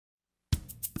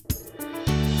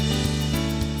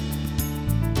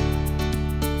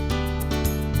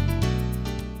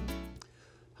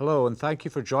Hello, and thank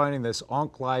you for joining this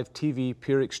OncLive TV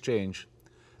peer exchange.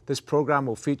 This program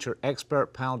will feature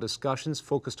expert panel discussions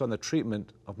focused on the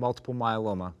treatment of multiple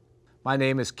myeloma. My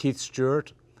name is Keith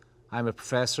Stewart. I'm a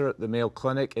professor at the Mayo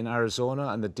Clinic in Arizona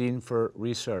and the Dean for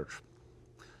Research.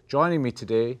 Joining me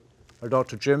today are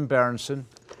Dr. Jim Berenson,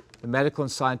 the Medical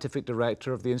and Scientific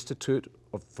Director of the Institute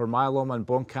for Myeloma and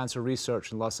Bone Cancer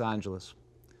Research in Los Angeles,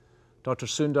 Dr.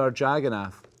 Sundar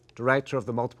Jagannath, Director of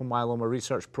the Multiple Myeloma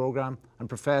Research Program and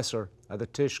Professor at the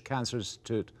Tisch Cancer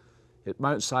Institute at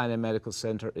Mount Sinai Medical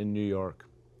Center in New York,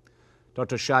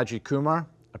 Dr. Shaji Kumar,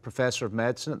 a Professor of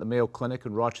Medicine at the Mayo Clinic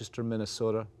in Rochester,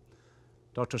 Minnesota,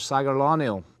 Dr. Sagar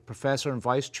Lonial, Professor and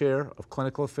Vice Chair of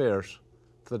Clinical Affairs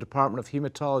for the Department of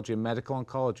Hematology and Medical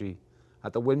Oncology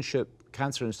at the Winship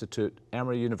Cancer Institute,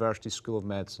 Emory University School of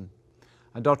Medicine,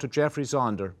 and Dr. Jeffrey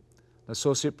Zonder,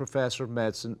 Associate Professor of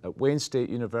Medicine at Wayne State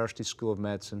University School of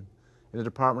Medicine in the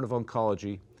Department of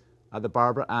Oncology at the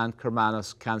Barbara Ann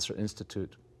Kermanos Cancer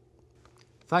Institute.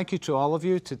 Thank you to all of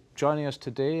you for joining us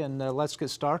today, and let's get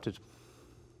started.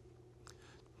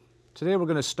 Today we're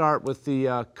going to start with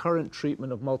the current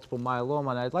treatment of multiple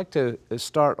myeloma, and I'd like to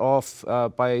start off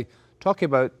by talking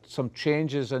about some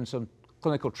changes and some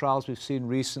clinical trials we've seen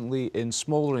recently in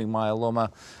smoldering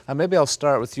myeloma. And maybe I'll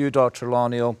start with you, Dr.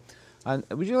 Lonial. And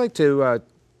would you like to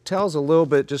tell us a little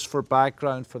bit, just for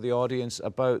background for the audience,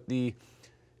 about the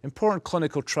important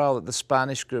clinical trial that the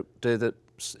Spanish group did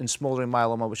in smoldering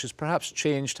myeloma, which has perhaps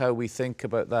changed how we think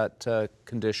about that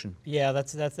condition? Yeah,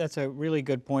 that's a really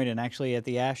good point. And actually, at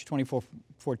the ASH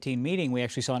 2014 meeting, we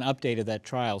actually saw an update of that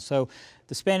trial. So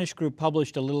the Spanish group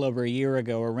published a little over a year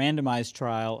ago a randomized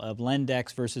trial of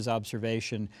Lendex versus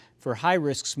observation for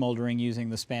high-risk smoldering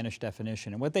using the Spanish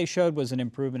definition. And what they showed was an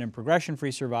improvement in progression-free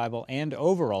survival and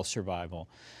overall survival.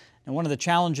 And one of the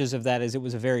challenges of that is it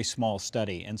was a very small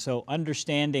study. And so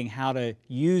understanding how to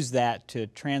use that to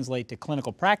translate to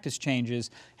clinical practice changes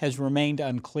has remained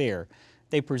unclear.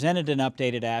 They presented an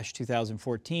updated ASH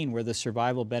 2014 where the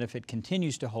survival benefit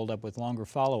continues to hold up with longer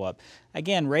follow-up.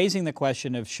 Again, raising the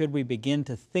question of should we begin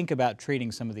to think about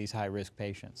treating some of these high-risk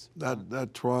patients?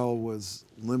 That trial was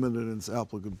limited in its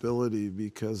applicability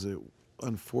because it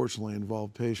unfortunately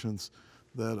involved patients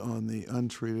that on the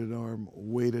untreated arm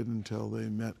waited until they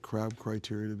met CRAB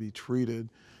criteria to be treated,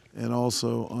 and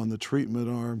also on the treatment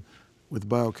arm with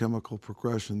biochemical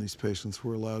progression, these patients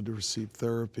were allowed to receive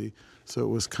therapy. So it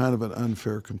was kind of an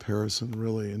unfair comparison,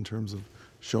 really, in terms of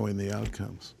showing the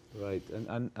outcomes. Right,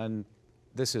 and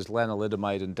this is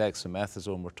lenalidomide and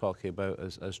dexamethasone we're talking about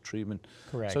as treatment.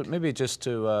 Correct. So maybe just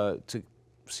to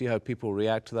see how people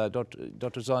react to that,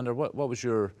 Dr. Zonder, what was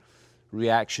your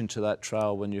reaction to that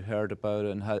trial when you heard about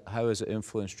it, and how has it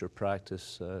influenced your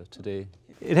practice today?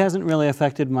 It hasn't really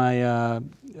affected my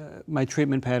my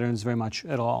treatment patterns very much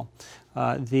at all.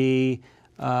 The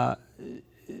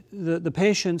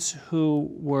patients who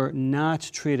were not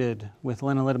treated with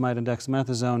lenalidomide and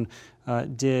dexamethasone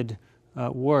did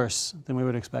worse than we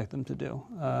would expect them to do.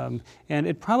 And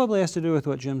it probably has to do with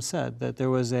what Jim said, that there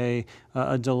was a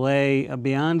delay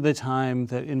beyond the time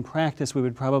that in practice we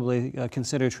would probably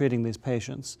consider treating these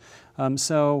patients.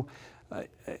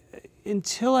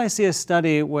 Until I see a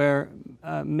study where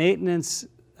maintenance,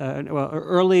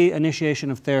 early initiation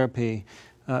of therapy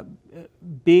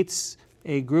beats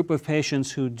a group of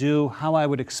patients who do how I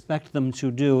would expect them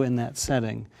to do in that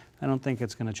setting, I don't think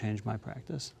it's going to change my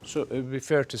practice. So it would be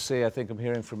fair to say, I think I'm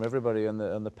hearing from everybody on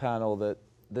the panel, that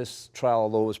this trial,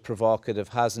 although it was provocative,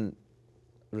 hasn't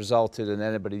resulted in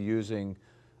anybody using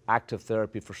active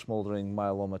therapy for smoldering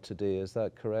myeloma today. Is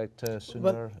that correct,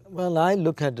 Sundar? Well, I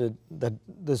look at it that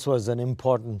this was an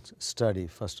important study,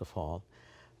 first of all.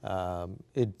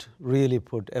 It really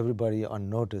put everybody on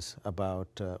notice about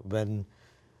when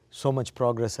so much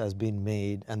progress has been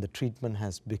made and the treatment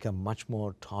has become much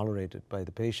more tolerated by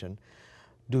the patient,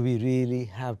 do we really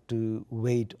have to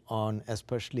wait on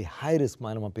especially high-risk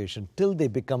myeloma patients till they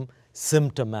become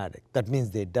symptomatic? That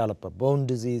means they develop a bone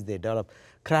disease, they develop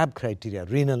CRAB criteria,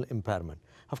 renal impairment.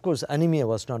 Of course, anemia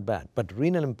was not bad, but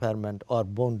renal impairment or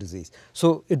bone disease.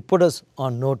 So it put us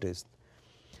on notice.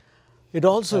 It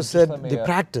also said the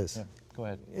practice. Yeah, go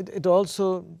ahead. It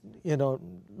also,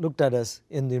 looked at us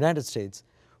in the United States.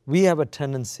 We have a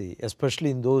tendency, especially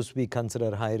in those we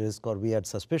consider high risk or we had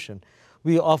suspicion,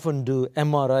 we often do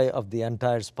MRI of the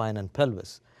entire spine and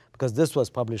pelvis, because this was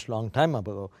published a long time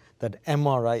ago, that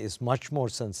MRI is much more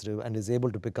sensitive and is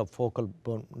able to pick up focal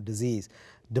bone disease.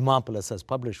 Dimopoulos has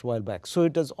published a while back. So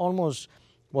it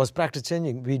was practice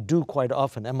changing. We do quite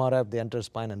often MRI of the entire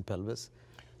spine and pelvis.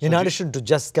 in addition to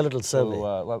just skeletal survey.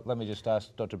 So let me just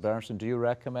ask Dr. Berntsen, do you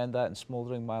recommend that in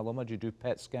smoldering myeloma? Do you do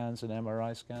PET scans and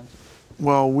MRI scans?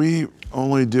 Well, we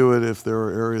only do it if there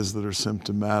are areas that are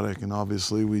symptomatic, and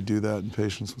obviously we do that in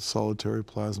patients with solitary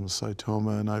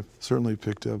plasmacytoma, and I've certainly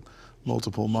picked up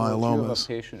multiple myelomas. So if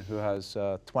you have a patient who has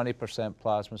 20%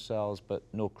 plasma cells but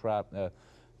no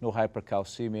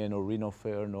hypercalcemia, no renal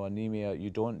failure, no anemia,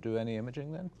 you don't do any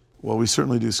imaging then? Well, we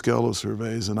certainly do skeletal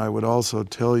surveys, and I would also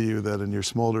tell you that in your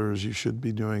smolderers you should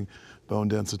be doing bone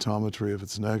densitometry if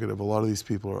it's negative. A lot of these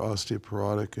people are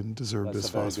osteoporotic and deserve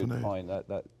bisphosphonate. That's a very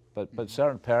good point. But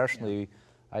certainly personally,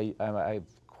 I'm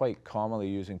quite commonly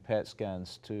using PET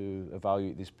scans to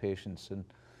evaluate these patients.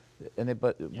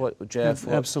 What, Jeff?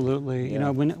 Absolutely. Yeah. You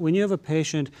know, when you have a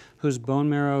patient whose bone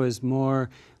marrow is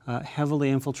more heavily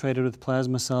infiltrated with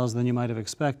plasma cells than you might have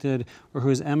expected, or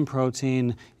whose M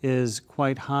protein is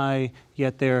quite high,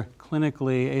 yet they're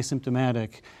clinically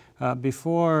asymptomatic,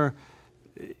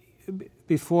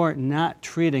 before not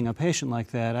treating a patient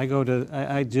like that,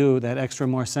 I do that extra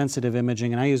more sensitive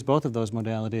imaging, and I use both of those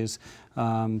modalities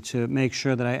to make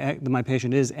sure that my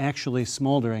patient is actually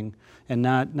smoldering and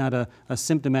not a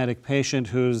symptomatic patient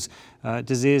whose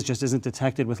disease just isn't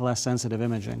detected with less sensitive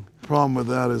imaging. The problem with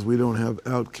that is we don't have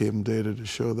outcome data to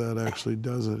show that actually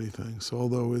does anything. So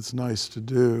although it's nice to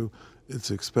do, it's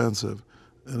expensive.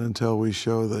 And until we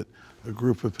show that a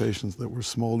group of patients that were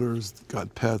smolders,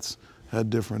 got PETs, had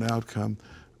different outcome,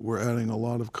 we're adding a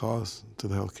lot of costs to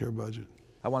the healthcare budget.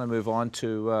 I want to move on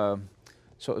to,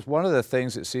 so it's one of the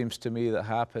things it seems to me that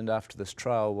happened after this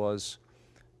trial was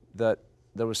that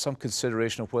there was some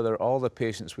consideration of whether all the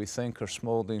patients we think are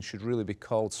smoldering should really be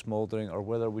called smoldering, or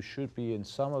whether we should be, in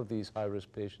some of these high-risk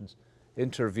patients,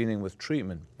 intervening with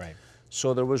treatment. Right.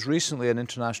 So there was recently an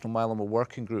International Myeloma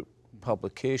Working Group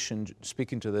publication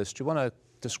speaking to this. Do you want to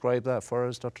describe that for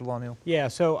us, Dr. Loniel? Yeah,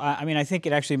 so I mean, I think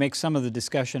it actually makes some of the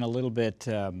discussion a little bit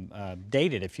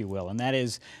dated, if you will, and that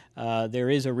is there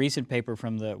is a recent paper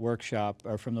from the workshop,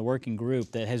 or from the working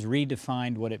group, that has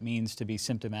redefined what it means to be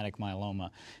symptomatic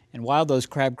myeloma. And while those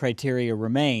CRAB criteria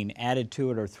remain, added to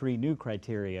it are 3 new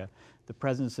criteria. The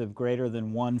presence of greater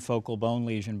than 1 focal bone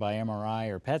lesion by MRI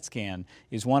or PET scan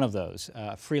is one of those.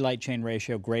 Free light chain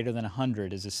ratio greater than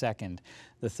 100 is a second.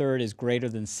 The third is greater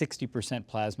than 60%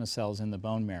 plasma cells in the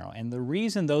bone marrow. And the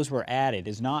reason those were added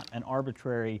is not an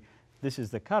arbitrary, this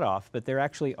is the cutoff, but there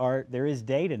is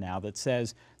data now that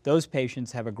says those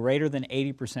patients have a greater than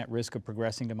 80% risk of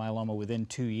progressing to myeloma within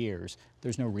 2 years.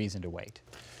 There's no reason to wait.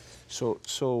 So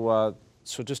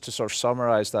just to sort of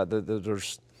summarize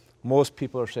that, most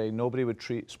people are saying nobody would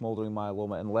treat smoldering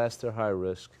myeloma unless they're high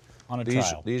risk. On a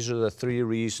trial. These are the 3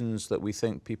 reasons that we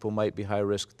think people might be high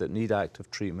risk that need active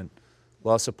treatment: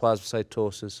 loss of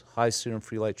plasmacytosis, high serum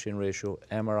free light chain ratio,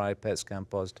 MRI, PET scan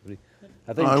positivity.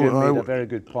 I think Jim made a very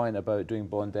good point about doing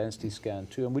bone density scan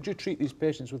too. And would you treat these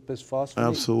patients with bisphosphonate?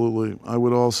 Absolutely. I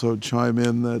would also chime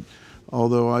in that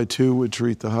although I too would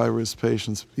treat the high-risk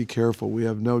patients, be careful. We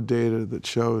have no data that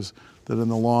shows that in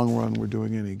the long run we're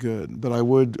doing any good. But I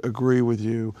would agree with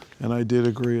you, and I did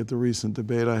agree at the recent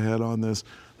debate I had on this,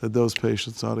 that those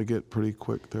patients ought to get pretty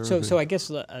quick therapy. So I guess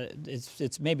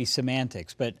it's maybe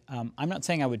semantics, but I'm not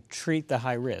saying I would treat the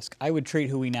high risk. I would treat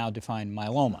who we now define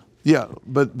myeloma. Yeah,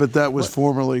 but that was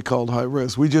formerly called high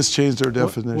risk. We just changed our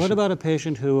definition. What about a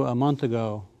patient who a month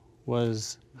ago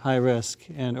was high risk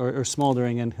or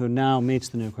smoldering and who now meets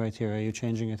the new criteria? Are you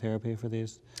changing your therapy for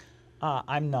these?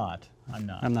 I'm not. I'm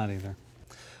not either.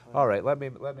 All right, let me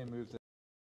move this.